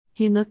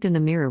He looked in the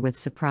mirror with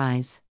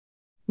surprise.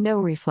 No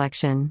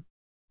reflection.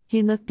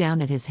 He looked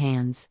down at his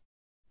hands.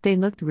 They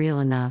looked real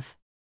enough.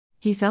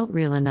 He felt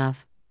real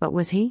enough, but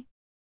was he?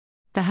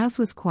 The house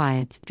was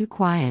quiet, too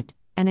quiet,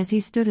 and as he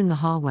stood in the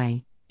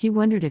hallway, he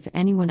wondered if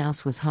anyone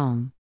else was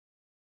home.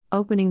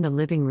 Opening the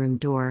living room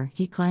door,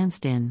 he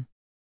glanced in.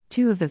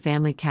 2 of the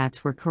family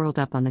cats were curled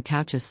up on the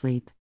couch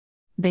asleep.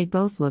 They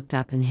both looked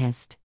up and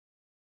hissed.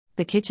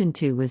 The kitchen,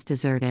 too, was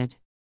deserted.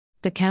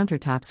 The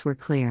countertops were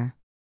clear.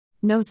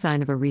 No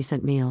sign of a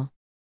recent meal.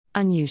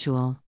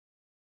 Unusual.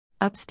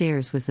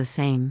 Upstairs was the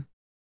same.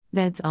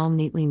 Beds all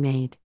neatly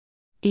made.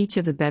 Each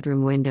of the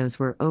bedroom windows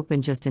were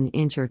open just an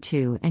inch or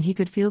two, and he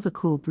could feel the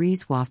cool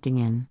breeze wafting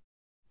in.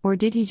 Or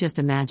did he just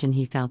imagine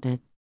he felt it?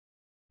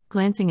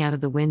 Glancing out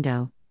of the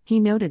window, he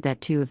noted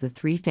that 2 of the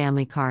 3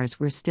 family cars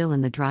were still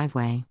in the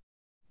driveway.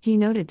 He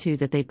noted too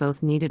that they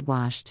both needed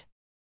washed.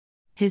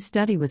 His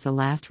study was the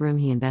last room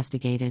he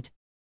investigated.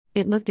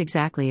 It looked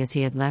exactly as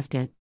he had left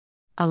it.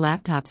 A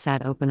laptop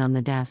sat open on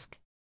the desk.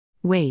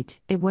 Wait,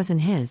 it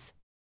wasn't his.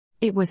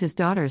 It was his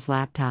daughter's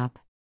laptop.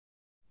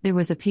 There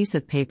was a piece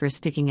of paper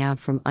sticking out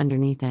from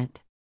underneath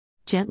it.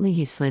 Gently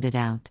he slid it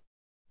out.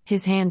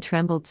 His hand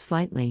trembled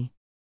slightly.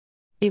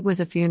 It was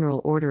a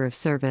funeral order of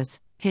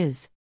service,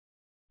 his.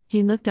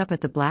 He looked up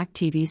at the black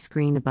TV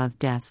screen above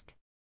desk.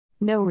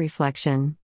 No reflection.